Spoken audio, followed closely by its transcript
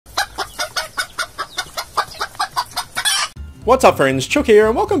What's up, friends? Chook here,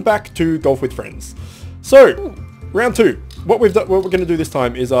 and welcome back to Golf with Friends. So, round 2. What we're going to do this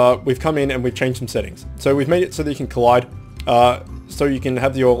time is we've come in and we've changed some settings. So we've made it so that you can collide, so you can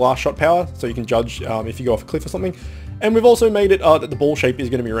have your last shot power, so you can judge if you go off a cliff or something. And we've also made it that the ball shape is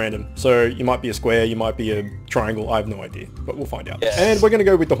going to be random. So you might be a square, you might be a triangle, I have no idea, but we'll find out. Yes. And we're going to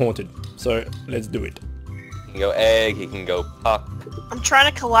go with the haunted. So let's do it. You can go egg, you can go puck. I'm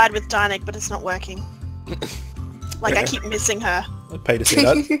trying to collide with Dynic, but it's not working. Like, I keep missing her. I'd pay to see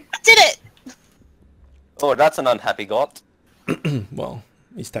that. I did it! Oh, that's an unhappy got. Well,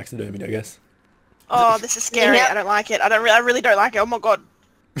 he's taxidermied, I guess. Oh, this is scary. I don't like it. I really don't like it. Oh my god.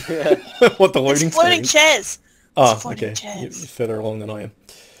 What, the loading It's floating screen? chairs. Oh, It's floating okay. chairs. You're further along than I am.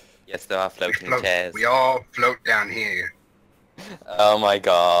 Yes, there are floating chairs. We all float down here. Oh my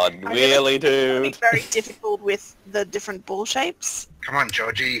god, really, It's dude? very difficult with the different ball shapes. Come on,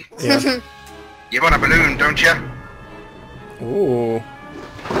 Georgie. Yeah. You want a balloon, don't you? Ooh.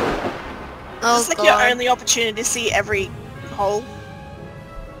 Oh, it's like your only opportunity to see every hole.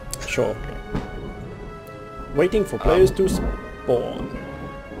 Sure. Waiting for players to spawn.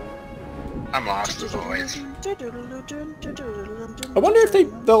 I'm lost as always. I wonder if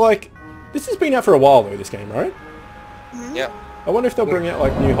they're like... This has been out for a while though, this game, right? Yeah. I wonder if they'll bring out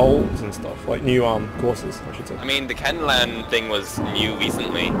like new holes and stuff, like new courses, I should say. I mean, the Kenland thing was new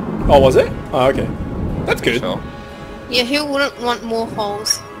recently. Oh, was it? Oh, okay. That's good. Sure. Yeah, who wouldn't want more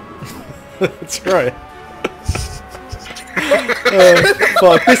holes? That's right.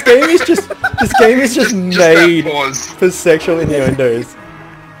 Fuck, this game is just made for sexual innuendos.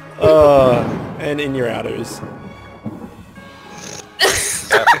 And innuendos.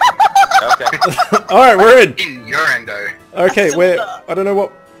 Okay. Alright, we're in! Innuendo. Okay, I don't know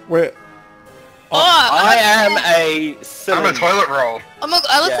what, I am a I'm cylinder. a toilet roll. Oh my god,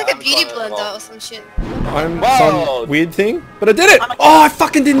 I look Yeah, like a I'm beauty sorry, blender well. or some shit. I'm Whoa. some weird thing, but I did it! Oh, I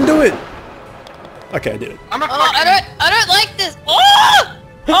fucking didn't do it! Okay, I did it. I'm a Oh, fucking... I don't like this. Oh!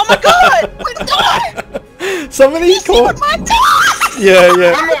 Oh my god! Some of these Oh courses... my god! Yeah,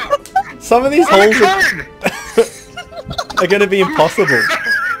 yeah. I'm a... Some of these I'm a holes cone! are gonna be impossible.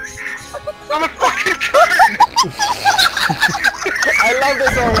 I'm a fucking cone! I love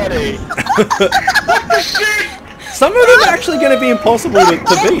this already. What the shit? Some of them are actually gonna be impossible to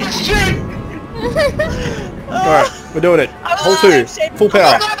beat. Shit! Alright, we're doing it. Hole 2, full Oh my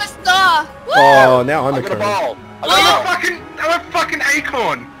power. god, I'm a star. Woo! Oh, now I'm I a got a cone. ball. I got a ball. I'm a fucking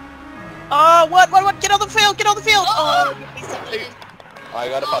acorn! Oh, what? Get on the field! Get on the field! Oh, I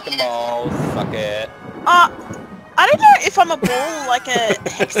got a fucking ball. Suck it. I don't know if I'm a ball, like a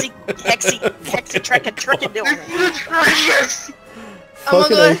hexy trick-a-doing. This is atrocious! Oh my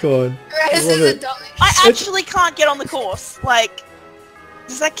Fucking god. acorn. This Love is it. a dummy. I actually can't get on the course. Like,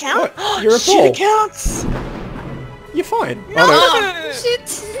 does that count? What? You're a Shit, ball. it counts! You're fine. No! Oh, shit.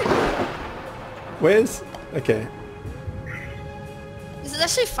 Where's... Okay. This is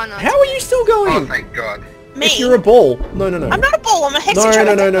actually fun. How are you still Oh, going? thank God. Me? If you're a ball. No. I'm not a ball, I'm a hexy No, trick.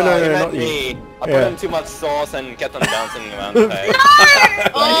 no, Oh, you not meant you. me. I put Yeah. in too much sauce and kept on bouncing around the peg.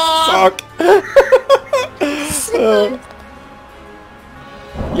 Oh. Suck.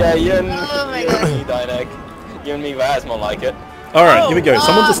 Yeah, you and Oh my you god. and me, Dynek. You and me, that's more like it. Alright, here we go.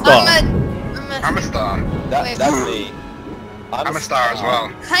 Someone's a star. I'm a star. Wait, That's me. I'm a star as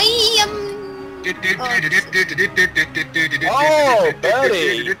well. Hi, Oh,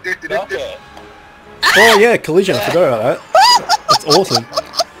 birdie! Okay. Oh yeah, collision. I forgot about that. That's awesome.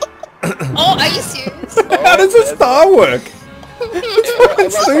 Oh, are you serious? How does a star work? It's fucking It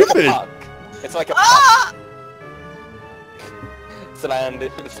looks like a stupid. puck. It's like a puck. Ah!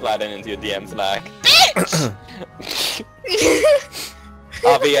 Sliding into your DM Slack. Bitch!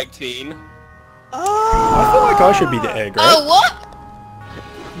 RV18. I feel like I should be the egg, right? Oh, what?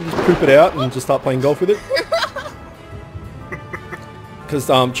 You just poop it out and just start playing golf with it. Because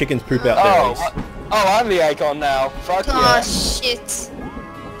chickens poop out Oh, berries. oh, I'm the icon now. Fuck Oh, yeah. shit.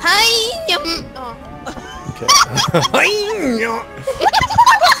 Hi, Oh. Okay.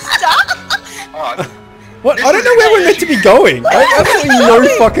 Oh, What? This I don't is know where we're meant to be going. I have absolutely no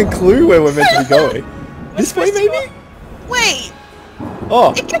going? fucking clue where we're meant to be going. This way, supposed to maybe? Wait!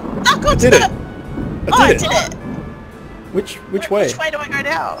 Oh, It can duck onto did it. the... I I did did it. it! Which Which way? way do I go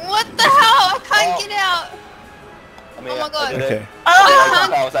now? What the hell? I can't Oh. get out. I mean, Oh my God. I did Okay. it. Oh!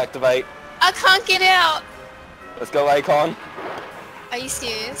 The powers activate. I can't get out. Let's go, Icon. Are you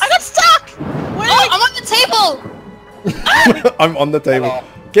serious? I got stuck! Where did Oh, I... I'm on the table. I'm on the table. Hello.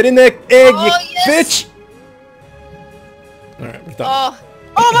 Get in there, egg, Oh, you yes. bitch! Alright, we're done. Oh.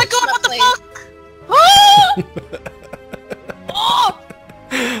 Oh my god, what the fuck? Oh!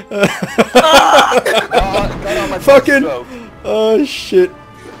 Got on my Fucking stroke. Oh shit.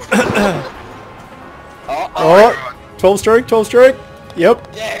 Oh, Oh, 12 stroke, 12 stroke. Yep.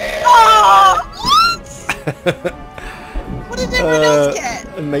 yeah. Oh, what? What did everyone else get?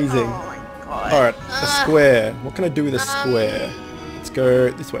 Amazing. Oh my god. Alright, a square. What can I do with a square? Let's go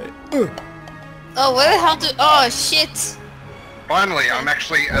this way. Oh, where the hell do... Oh, shit. Finally, I'm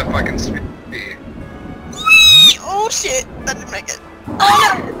actually a fucking sphere. Oh shit, that didn't make it.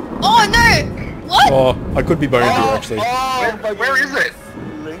 Oh no! Oh, no. What? Oh, I could be boned here actually. Where is it?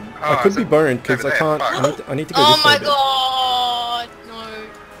 I could be boned because I can't. I need to go Oh this way. my a bit. god. No.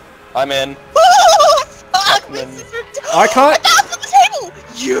 I'm in. Oh, fuck! Fuckman. This is ridiculous. I can't. That's on the table!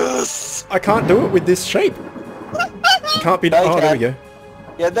 Yes! I can't do it with this shape. It can't be. No, you Oh, there we can. go.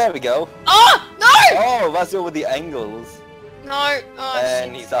 Yeah, there we go. Oh, no. Oh, that's all with the angles. No. Oh,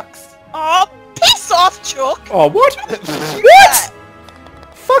 And shit. he sucks. Oh, piss off, Chook! Oh, what? What?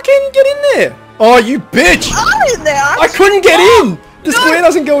 Fucking get in there! Oh, you bitch! I'm in there! I couldn't get in! The square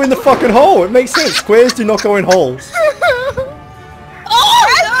doesn't go in the fucking hole. It makes sense. Squares do not go in holes. Oh,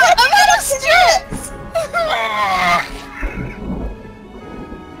 I'm out of strength. Ah,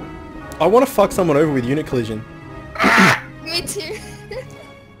 I want to fuck someone over with unit collision. Me too.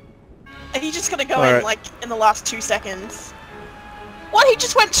 Are you just gonna go Alright. in, like, in the last 2 seconds? What? He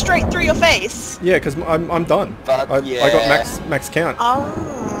just went straight through your face? Yeah, because I'm done. But I got yeah. max count. Oh.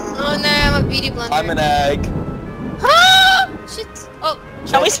 Oh no, I'm a beauty blender. I'm an egg. Ah! Shit. Oh.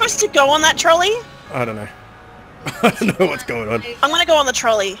 Are we supposed to go on that trolley? I don't know. I don't know what's going on. I'm gonna go on the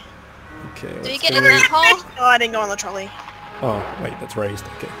trolley. Okay, Do you let's get in go. that hole? No, I didn't go on the trolley. Oh, wait, that's raised.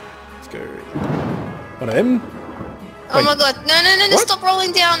 Okay, let's go. One of them. Oh Wait. my god. No, no, no, no, What? stop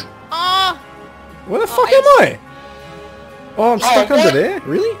rolling down. Oh. Where the Oh, fuck am I? Oh, I'm stuck what? under there?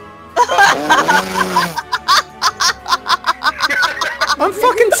 Really? I'm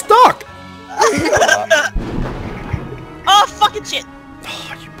fucking stuck! Oh, fucking shit!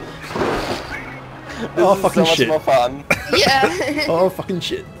 Oh, you This Oh, is fucking so much shit. more fun. Yeah. Oh, fucking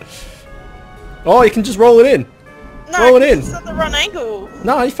shit. Oh, you can just roll it in. No, Roll it 'cause in. it's at the wrong angle.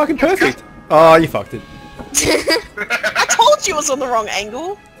 No, you're fucking perfect. Oh, you fucked it. I told you it was on the wrong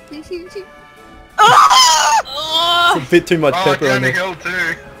angle. Ah! Oh. It's a bit too much oh, pepper on down the there. hill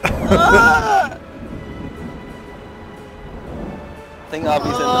too. Ah! I think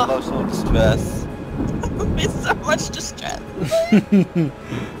Abby's in emotional distress. There's so much distress.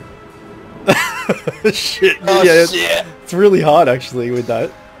 Shit. Oh yeah, shit! it's really hard actually with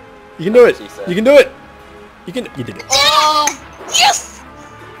that. You can do it. She said. You can do it. You did it. Oh. Yes!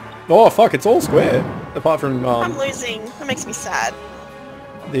 Oh fuck, it's all square. Apart from I'm losing. That makes me sad.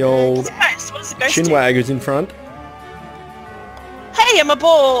 the old What's the ghost? What does the ghost do? chinwag who's in front. Hey, I'm a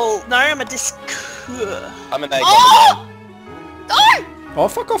ball! No, I'm a disc... I'm an egg. Oh. No. Oh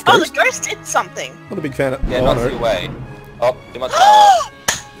fuck off, Oh, the ghost. ghost did something. Not a big fan of. Yeah, oh, not no. too way. Oh, too much power.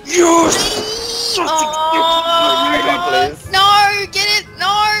 Yes! Oh. Icon, please. No, get it.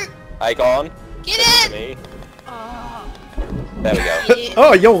 No. Icon. Get To it. me. Oh. There we go. Yeah.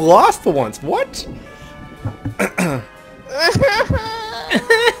 Oh, you're last for once. What?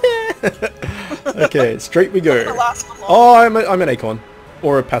 Okay, straight we The go. last one. Oh, I'm an acorn.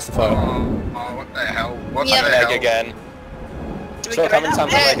 Or a pacifier. Oh, what the hell? What Yeah. the I'm an egg hell? again. Do we So go come and now? tell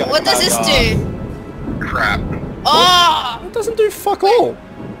me Hey, when I what does this do? Crap. Oh. It doesn't do fuck all.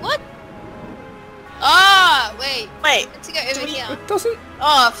 What? Ah, wait. Wait, Let's go over we- here. It doesn't.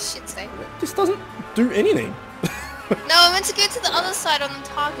 Oh, for shit's sake. This doesn't do anything. No, I meant to go to the other side on the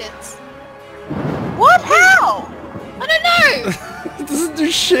targets. what? How? I don't know. It doesn't do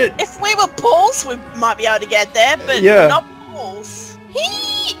shit. If we were balls, we might be able to get there, but Yeah. we're not balls.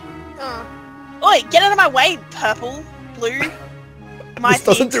 Hee. Oh. Oi, get out of my way, purple, blue. My This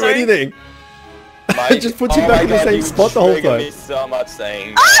doesn't theme do zone. anything. Mike, It just puts you oh back my in the God, same you spot the whole trigger time. me so much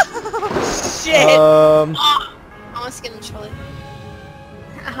saying Shit. Oh. I want to get in the trolley.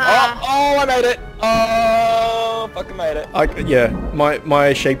 Oh, oh, I made it! Oh, fucking made it. Yeah,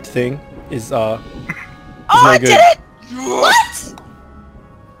 my shaped thing is oh, no I good. did it! What?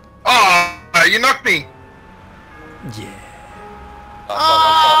 Oh, you knocked me. yeah. Oh,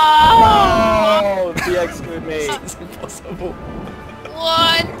 DX screwed me. It's impossible.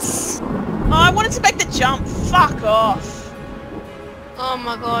 What? Oh, I wanted to make the jump. Fuck off. Oh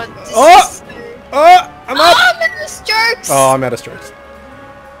my god. This Oh! is so... Oh, I'm Oh, up. I'm in the strokes! Oh, I'm out of strokes.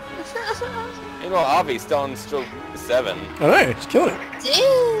 You know, Avi's still on stroke 7. I know, she's killing it.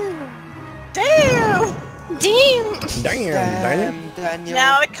 Damn. Damn. Damn. Damn, Daniel.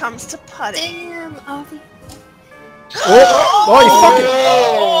 Now it comes to putting. Damn, Avi. Oh, you fucking.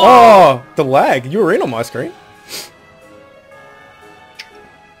 Oh, the lag. You were in on my screen.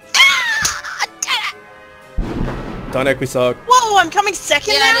 Dynek, we suck. Whoa, I'm coming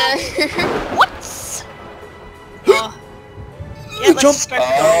second now? Yeah, I know. What? Oh. Yeah, let's Jump. just go for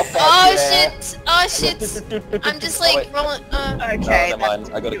Oh, gold. fuck Oh yeah. shit! Oh shit! I'm just like rolling. Okay, Oh, never mind.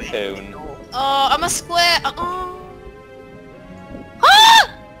 that's I got a doing cone. it. Oh, I'm a square. Oh. Ah!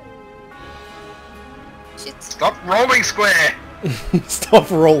 Shit. Stop rolling square. Stop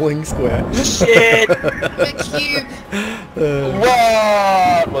rolling square. Shit. The cube.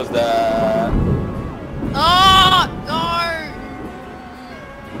 What was that? Oh no!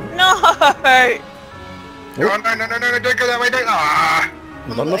 No. Oh, no, don't go that way, don't. Ah!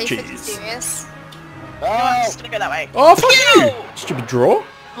 Not Are enough you fucking cheese. serious? I'm Oh, just gonna go that way. Oh, fuck Ew! you! Stupid draw.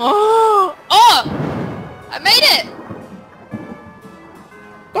 Oh! Oh! I made it!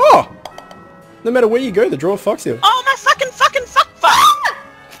 Oh! No matter where you go, the draw fucks you. Oh my fuck.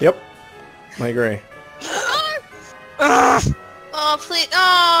 Yep. I agree. Ugh. Oh please!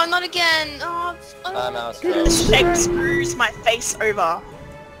 Oh, not again! Oh! I'm out. This shape screws my face over.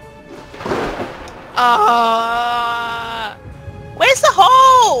 Where's the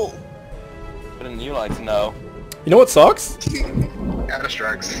hole? Wouldn't you like to know? You know what sucks? Out of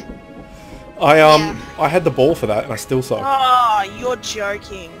strokes. I had the ball for that and I still suck. Oh, you're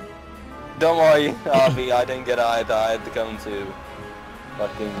joking. Don't worry, Harvey, I didn't get it either. I had to come to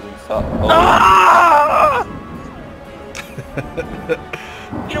fucking fuck. Oh. Ah!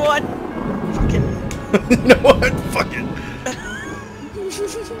 You know what? Fucking. You know what? Fuck it.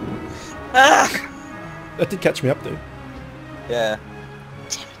 Ugh. That did catch me up, dude. Yeah.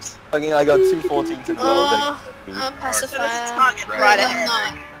 Damn it. Fucking I got 214 to the Oh! roll. I'm a pacifier. That's target right I'm ahead.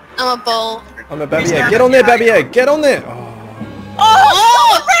 not. I'm a bull. I'm a baby egg. Get on there, baby egg. Get on there. Oh.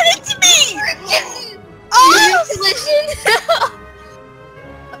 Oh! It ran into me! Oh! Collision!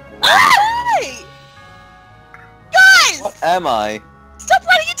 Hey! Guys! What am I? Stop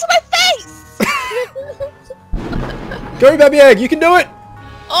running into my face! Go, baby egg. You can do it.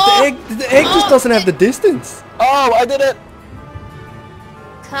 Oh! The egg just doesn't have the distance. Oh, I did it!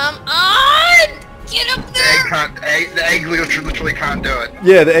 Come on! Get up The there! egg the egg literally can't do it.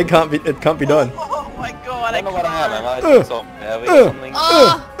 Yeah, the egg can't be done. Oh my god, I I don't know what I am. Am can't. I just so heavy or something?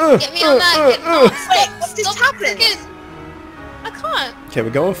 Oh! Get me on that! Get me on! Wait, what just happened? freaking- I can't. Okay, we're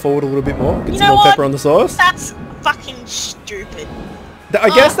going forward a little bit more. Get You some know more what? pepper on the sauce. That's fucking stupid. I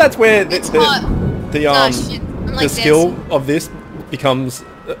guess that's where It's hot. the Oh shit! I'm the like skill of this becomes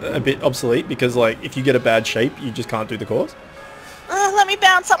a bit obsolete because like if you get a bad shape, you just can't do the course. Let me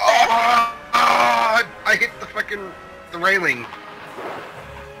bounce up there. I hit the fucking the railing.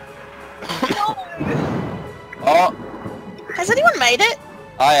 Oh, Has anyone made it?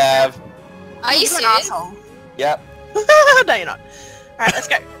 I have. This. Are you You're an serious? asshole. Yep. No, you're not. Alright, let's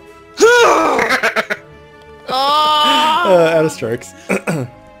go. Oh! Out of strokes. Oh,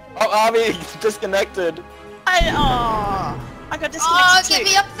 Harvey, disconnected. I got disconnected Get too.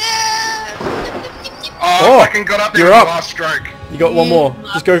 me up there! Oh, I fucking got up there you're in the up. last stroke. You got one more.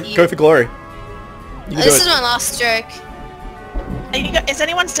 Just go for glory. You can do This is it. my last stroke. Is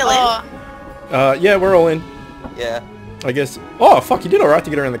anyone still in? Oh, Yeah, we're all in. Yeah. I guess. Oh fuck, you did alright to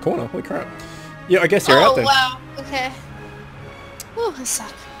get around the corner. Holy crap. Yeah, I guess you're out then. wow. Okay. Ooh, I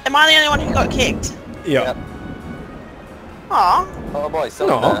suck. Am I the only one who got kicked? Yeah. Yep. Aw. Oh boy, so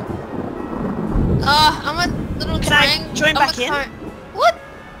No. there. I'm a little Can I triangle. join back in? What?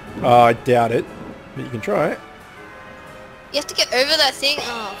 I doubt it, but you can try it. You have to get over that thing?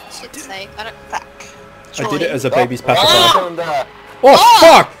 Oh, for shit's sake. I don't... Fuck. I did it as a Oh, baby's oh, pacifier. cylinder. Oh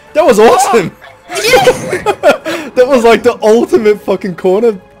fuck! That was awesome! Yeah! That was like the ultimate fucking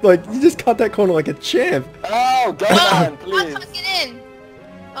corner. Like you just cut that corner like a champ. Oh, go on, I please. can't get in!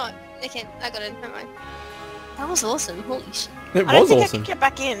 Oh, okay, I got it. Never mind. That was awesome. Holy shit. It I don't was think I awesome. can get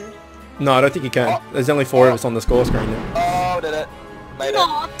back in. No, I don't think you can. Oh. There's only 4 of us on the score screen now. Oh, did it. Made it.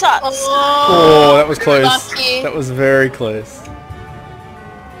 Aw, Tuts. Oh, that was close. lucky. That was very close.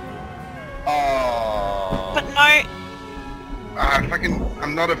 Oh. But no.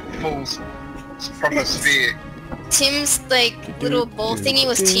 I'm not a full proper sphere. Tim's, like, little ball thingy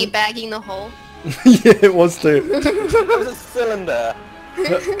was teabagging the hole. Yeah, it was too. That was a cylinder.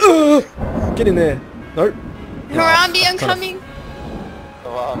 Get in there. Nope. Harambe, I'm kind of- coming!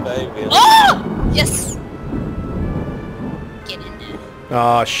 Come on, baby. Oh! Yes! Get in there.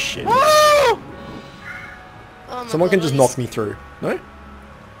 Ah, shit. Oh my Someone God, can just what knock is- me through. No?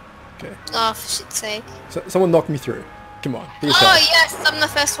 Okay. Oh, for shit's sake. Someone knock me through. Come on. Be Oh, yourself. yes! I'm the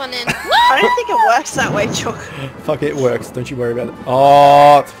first one in. I don't think it works that way, Chook. Fuck it, it works. Don't you worry about it.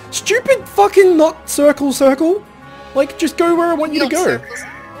 Oh, stupid fucking not circle. Like, just go where I want you to Not go. circles.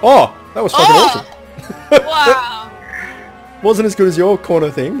 Oh, that was fucking awesome. Wow! Wasn't as good as your corner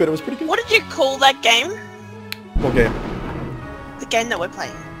thing, but it was pretty good. What did you call that game? What game? The game that we're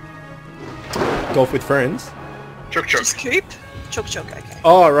playing. Golf with friends? Chook chook. Just Coop? Chook Chook, okay.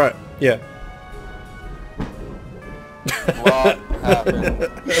 Oh, right. Yeah. What happened?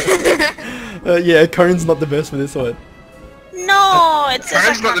 Yeah, Cone's not the best for this one. No, it's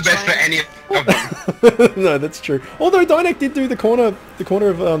Cone's not the best for join. any of them. No, that's true. Although Dynac did do the corner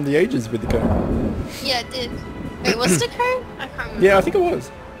of the ages with the cone. Yeah, it did. Wait, what's the code? I can't remember. Yeah, I think it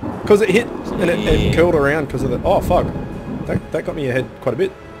was. Because it hit and it curled around because of the... Oh, fuck. That got me ahead quite a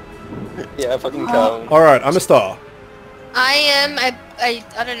bit. Yeah, fucking cone. Alright, I'm a star. I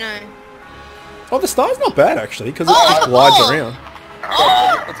don't know. Oh, the star's not bad, actually, because it Oh, just glides oh. around.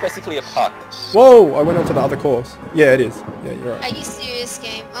 It's basically a puck. Whoa, I went onto the other course. Yeah, it is. Yeah, you're Are right. you serious,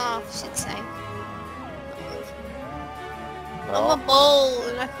 game? Oh, for shit's sake. I'm Oh, a bowl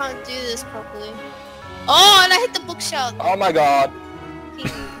and I can't do this properly. Oh, and I hit the bookshelf. oh my god.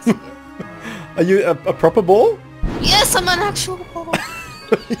 Are you a proper ball? Yes, I'm an actual bowl.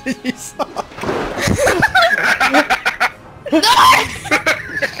 You suck.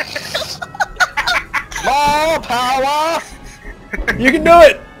 More power! You can do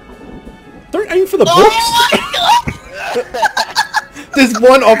it! Don't aim for the Oh books! There's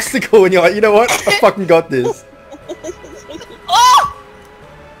one obstacle and you're like, you know what? I fucking got this. Oh!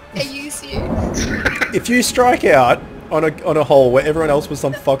 Are you serious? If you strike out on a hole where everyone else was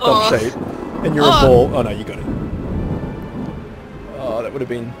some fucked up Oh. shape and you're a ball... Oh no, you got it. Oh, that would have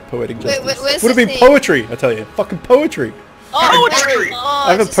been poetic justice. where's Would have the been thing? poetry, I tell you. Fucking poetry. Oh, Poetry. Oh,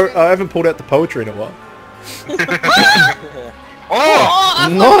 I just haven't pulled out the poetry in a while. Oh! Oh,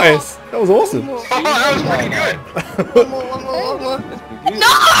 I've got Nice! That was awesome. more. Oh, that was pretty good. One more.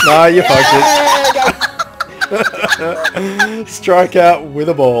 No! Nah, you fucked it. Strike out with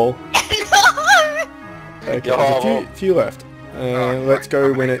a ball. Okay, there's a few left. Let's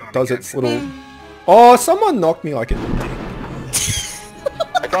go when it does its little... Oh, someone knocked me like a dick.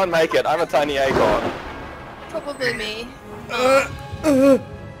 I can't make it. I'm a tiny acorn. Probably me.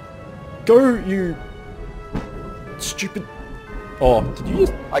 Go, you stupid... Oh, did you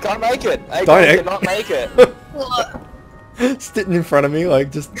just... I can't make it. Acorn Dynac. cannot make it. What? sitting in front of me,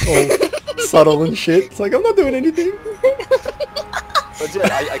 like, just all subtle and shit. It's like, I'm not doing anything.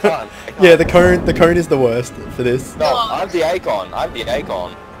 Legit, I can't. Yeah, the cone is the worst for this. No, I'm the acorn. I'm the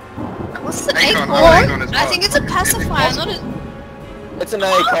acorn. What's the Acorn, acorn? I'm an acorn as I well. think it's a pacifier, not a... It's an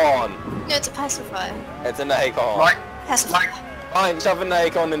acorn. No, it's a pacifier. It's an acorn. Like, Pacifier. Fine, shove an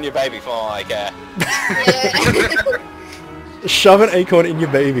acorn in your baby for all I care. Yeah. Shove an acorn in your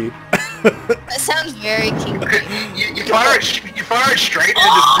baby. That sounds very kinky. you fire it straight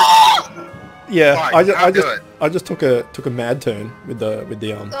and Yeah, Fine, I'll do it. I just took a mad turn with the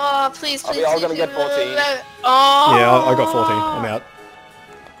Oh, please, Are please. we all please, gonna get 14? Oh. Yeah, I got 14. I'm out.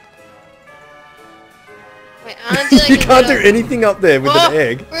 Wait, I don't do like You a can't do little- anything up there with an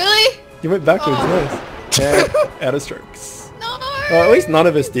egg. Really? You went backwards, Oh. nice. Yeah, out of strokes. No. Well, at least none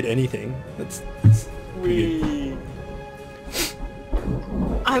of us did anything. That's pretty good. Wee.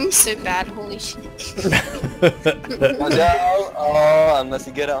 I'm so bad, holy shit. Watch out. Oh, unless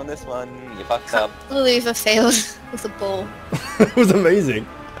you get it on this one, you fucked up. I believe I failed with a ball. It was amazing.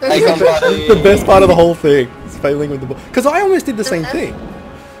 Acorn buddy. The best part of the whole thing is failing with the ball. Because I almost did the same thing.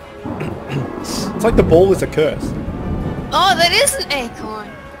 It's like the ball is a curse. Oh, that is an acorn.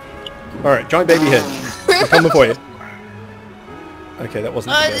 Alright, giant baby head. I'm coming for you. Okay, that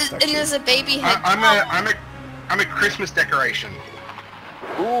wasn't the best, And actually. there's a baby head. I'm a Christmas decoration.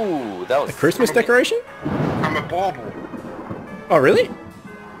 Ooh, that was A Christmas decoration? I'm a bauble. Oh, really?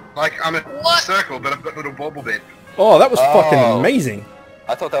 Like, I'm a What? circle, but I've got little bauble bit. Oh, that was fucking Oh. amazing.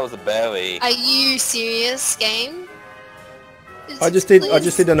 I thought that was a berry. Are you serious, game? I just did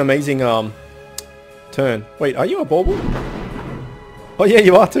an amazing turn. Wait, are you a bauble? Oh yeah,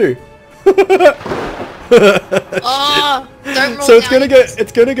 you are too. Oh, don't roll So it's down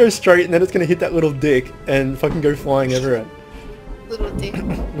gonna go straight and then it's gonna hit that little dick and fucking go flying everywhere. little dick.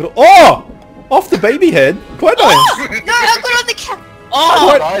 Oh! Off the baby head. Quite nice. Oh! No, I got on the cap. Oh!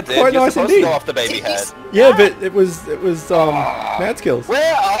 Quite- I did. quite You're nice supposed indeed. to go off the baby head. Yeah, but it was mad skills.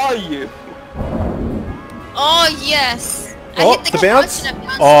 Where are you? Oh, yes. I Oh, hit the the couch bounce? and I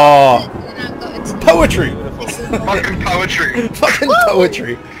bounced Oh. off it, and then I got into Poetry. Fucking poetry. Fucking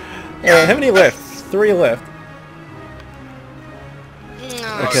poetry. How many left? 3 left.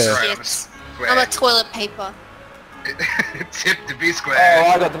 Oh, Okay. shit. I'm a toilet paper. Tip to be Oh, square.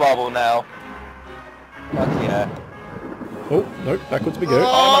 I got the bubble now. Fuck yeah. Oh, nope, backwards we Oh, go. my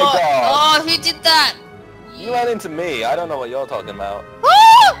God. Oh, who did that? You ran into me. I don't know what you're talking about.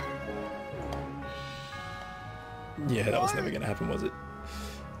 Oh! Yeah, that was never gonna happen, was it?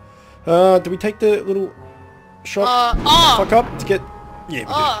 Do we take the little... shot. Oh! Fuck up to get. Yeah, we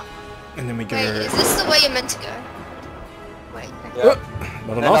Oh! do. And then we go. Wait, is this the way you're meant to go? Wait. Yeah.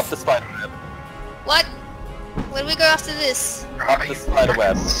 Not And up enough. the spider web. What? Where do we go after this? Oh, The spider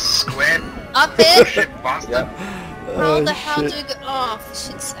web. Square Up there? shit bastard. Yep. How the hell shit. do we go? Oh, for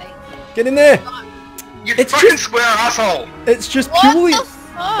shit's sake. Get in there. You It's fucking just- square asshole! It's just What purely. the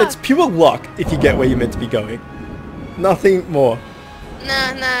fuck? It's pure luck if you get where you're meant to be going. Nothing more.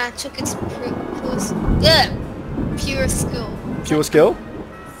 Nah, Chook, it's yeah, pure skill. Pure skill.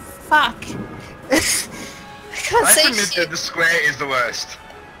 Fuck. I can't I say admit that shit. the square is the worst.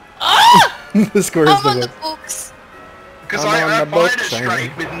 Ah! The square is I'm the on the worst. books. Because I'm on I the fired boat it train.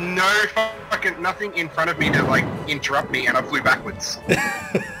 straight with no fucking nothing in front of me to like interrupt me, and I flew backwards.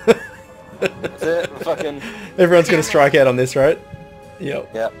 That's it. Fucking. Everyone's gonna strike out on this, right? Yep.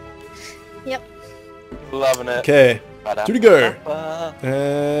 Yep. Yep. Loving it. Okay. Two to go.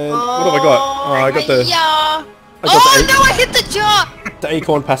 And what have I got? Oh, I got the Yeah. I got Oh the, no! I hit the jar. the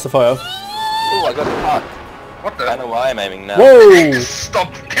acorn pacifier. Oh, I got a puck. What I the? know why I'm aiming now. Whoa. Just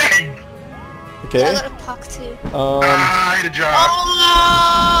stop dead! I Okay. got a puck too. Ah, I hit a jar.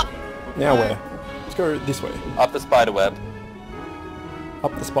 Oh! Now where? Let's go this way. Up the spider web.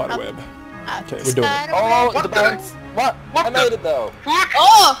 Up the spider Up. web. Up Okay, the we're doing it. spider Oh, web. the the- bounce. What? What I the- made it though. Fuck!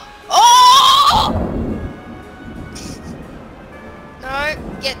 Oh! Oh! No,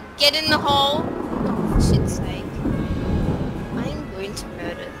 get in the hole. Oh, for shit's sake. I'm going to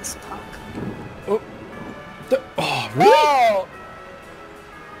murder this puck. Oh. Oh, really? Oh!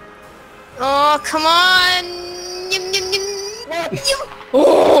 Oh, come on! Yum, yum, yum. What? Yum.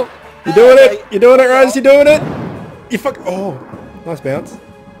 Oh! You're doing it! You're doing it, Rose! You're doing it! You fuck! Oh! Nice bounce.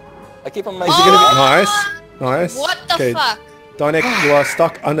 I keep on Is making it gonna be Oh! nice? Nice. What the Okay, fuck? Dynek, you are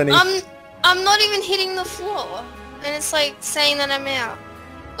stuck underneath. I'm not even hitting the floor, and it's like saying that I'm out.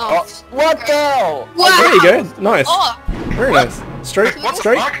 Oh, Oh, what the hell? wow! There you go. Nice. Oh, Very nice. Straight, What the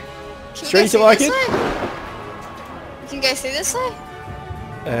straight. fuck? can we Straight go you through like this it? way? You can go through this way.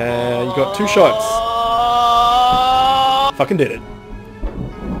 You got 2 shots. Oh. Fucking did it. A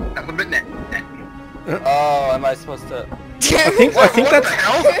little bit net. Oh, am I supposed to? I think What the that's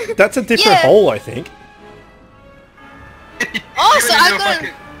hell? that's a different Yeah. hole. I think. Oh, You so went I into a got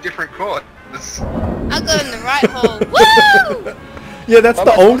fucking different chord. This- I got in the right hole. Woo! Yeah, that's Where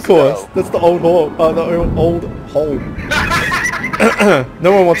the am I old supposed to course. go? That's the old hole. The old hole.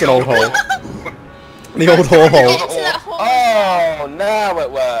 No one wants an old hole. The old hole Get hole. into that hole. Oh, now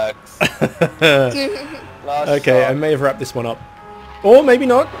it works. Last Okay, I shot. may have wrapped this one up. Or maybe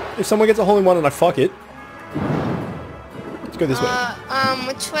not. If someone gets a hole in one and I fuck it. Let's go this way.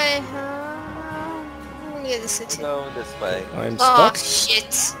 Which way? I'm gonna go this way too. Go this way. I'm Oh stuck.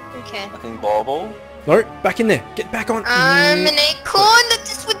 shit. Okay. Fucking bauble. No, back in there. Get back on. I'm an acorn that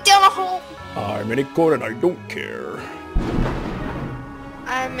just went down a hole. I'm in a corner and I don't care.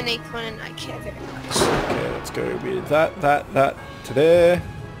 I'm an acorn and I care very much. Okay, let's go with that to there.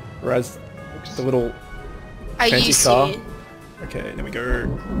 Whereas the little Are fancy you car. serious? Okay, then we go.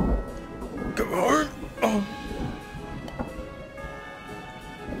 Go home. Oh,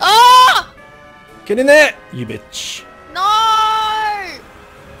 Oh! get in there, you bitch. No!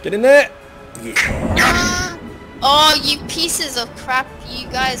 Get in there. Oh, you pieces of crap, you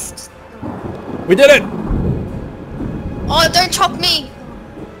guys. We did it. Oh, don't chop me.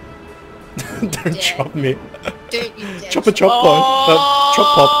 Don't Yeah. chop me. Don't you dare. Chop a chop Oh,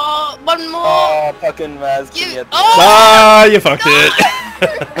 chop pop. One more. Oh, fucking Raz. You- Give me a oh! Ah, you fucked it.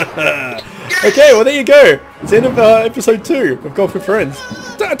 Okay, well there you go. It's the end of episode 2 of Golf with Friends.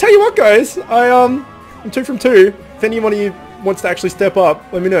 I tell you what, guys, I'm 2 from 2. If any one of you wants to actually step up,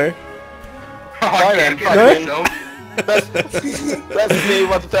 let me know. Oh, I can't get No? myself. That's me.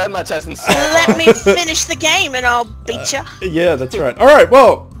 What the third match hasn't Let me finish the game and I'll beat ya. Yeah, that's right. All right,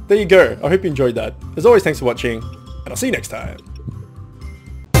 well, there you go. I hope you enjoyed that. As always, thanks for watching, and I'll see you next time.